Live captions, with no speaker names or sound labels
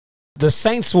the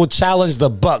Saints will challenge the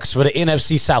Bucs for the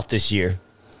NFC South this year.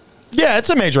 Yeah, it's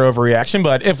a major overreaction,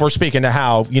 but if we're speaking to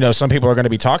how, some people are going to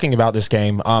be talking about this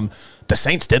game, the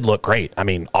Saints did look great. I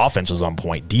mean, offense was on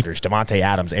point. Defense, Devontae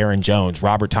Adams, Aaron Jones,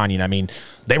 Robert Tonyan. I mean,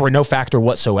 they were no factor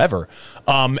whatsoever.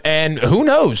 And who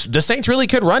knows? The Saints really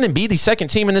could run and be the second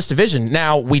team in this division.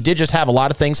 Now, we did just have a lot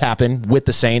of things happen with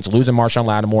the Saints, losing Marshawn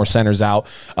Lattimore, centers out.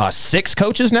 6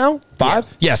 coaches now?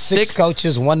 5? Yeah, 6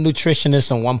 coaches, 1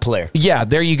 nutritionist, and 1 player. Yeah,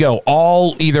 there you go.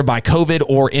 All either by COVID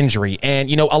or injury.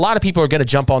 And, a lot of people are going to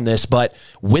jump on this, but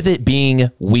with it being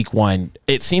week 1,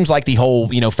 it seems like the whole,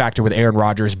 factor with Aaron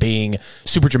Rodgers being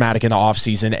super dramatic in the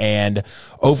offseason and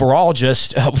overall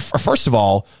just, first of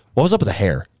all, what was up with the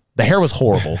hair? The hair was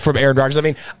horrible from Aaron Rodgers. I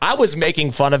mean, I was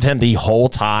making fun of him the whole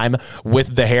time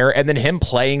with the hair, and then him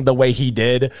playing the way he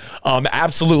did,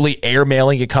 absolutely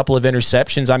airmailing a couple of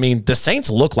interceptions. I mean, the Saints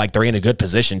look like they're in a good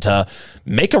position to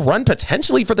make a run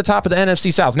potentially for the top of the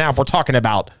NFC South. Now, if we're talking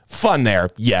about fun there,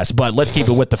 yes, but let's keep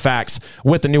it with the facts.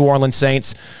 With the New Orleans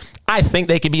Saints, I think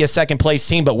they could be a second-place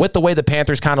team, but with the way the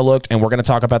Panthers kind of looked, and we're going to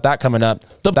talk about that coming up,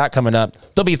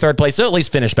 they'll be third place. They'll at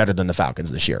least finish better than the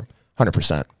Falcons this year,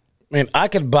 100%. I mean, I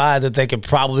could buy that they could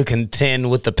probably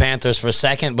contend with the Panthers for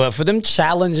second, but for them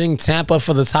challenging Tampa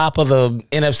for the top of the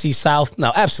NFC South,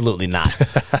 no, absolutely not.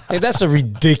 Hey, that's a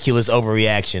ridiculous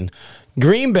overreaction.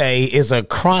 Green Bay is a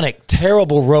chronic,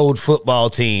 terrible road football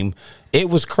team. It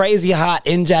was crazy hot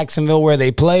in Jacksonville where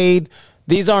they played.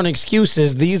 These aren't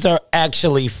excuses. These are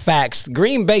actually facts.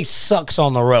 Green Bay sucks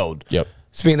on the road. Yep.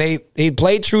 I mean, they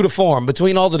played true to form.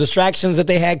 Between all the distractions that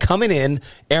they had coming in,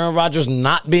 Aaron Rodgers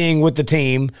not being with the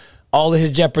team, all of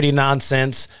his Jeopardy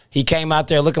nonsense, he came out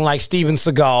there looking like Steven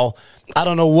Seagal. I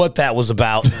don't know what that was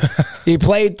about. He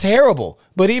played terrible.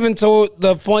 But even to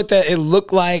the point that it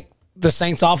looked like the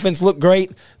Saints offense looked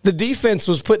great, the defense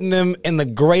was putting them in the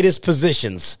greatest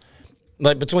positions.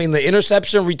 Like between the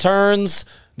interception returns,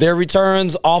 their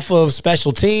returns off of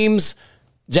special teams,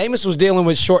 Jameis was dealing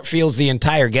with short fields the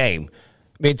entire game.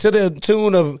 I mean, to the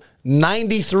tune of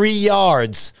 93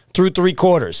 yards through 3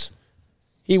 quarters.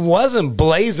 He wasn't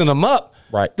blazing them up.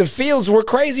 Right. The fields were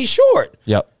crazy short.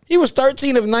 Yep. He was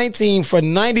 13 of 19 for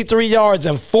 93 yards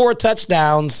and 4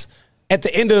 touchdowns at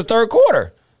the end of the 3rd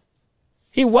quarter.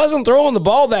 He wasn't throwing the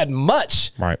ball that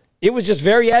much. Right. It was just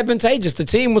very advantageous. The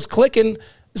team was clicking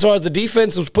as far as the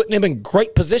defense was putting him in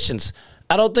great positions.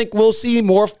 I don't think we'll see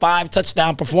more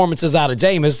 5-touchdown performances out of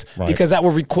Jameis because that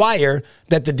will require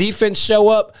that the defense show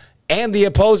up and the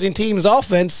opposing team's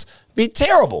offense be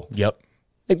terrible. Yep.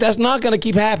 Like, that's not going to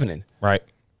keep happening. Right.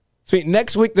 So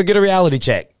next week, they'll get a reality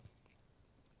check.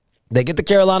 They get the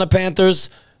Carolina Panthers.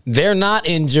 They're not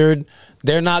injured.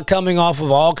 They're not coming off of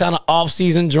all kind of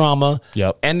off-season drama.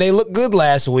 Yep. And they looked good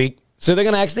last week. So they're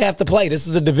going to actually have to play. This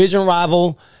is a division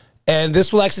rival. And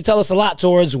this will actually tell us a lot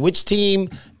towards which team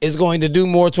is going to do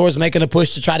more towards making a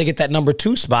push to try to get that number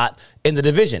 2 spot in the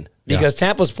division. Because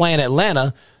Tampa's playing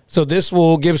Atlanta. So this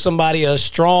will give somebody a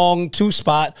strong 2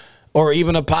 spot or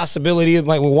even a possibility of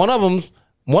like one of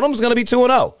them's going to be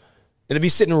 2-0. It'll be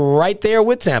sitting right there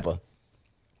with Tampa.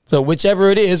 So whichever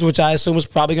it is, which I assume is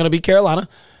probably going to be Carolina,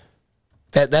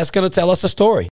 that's going to tell us a story.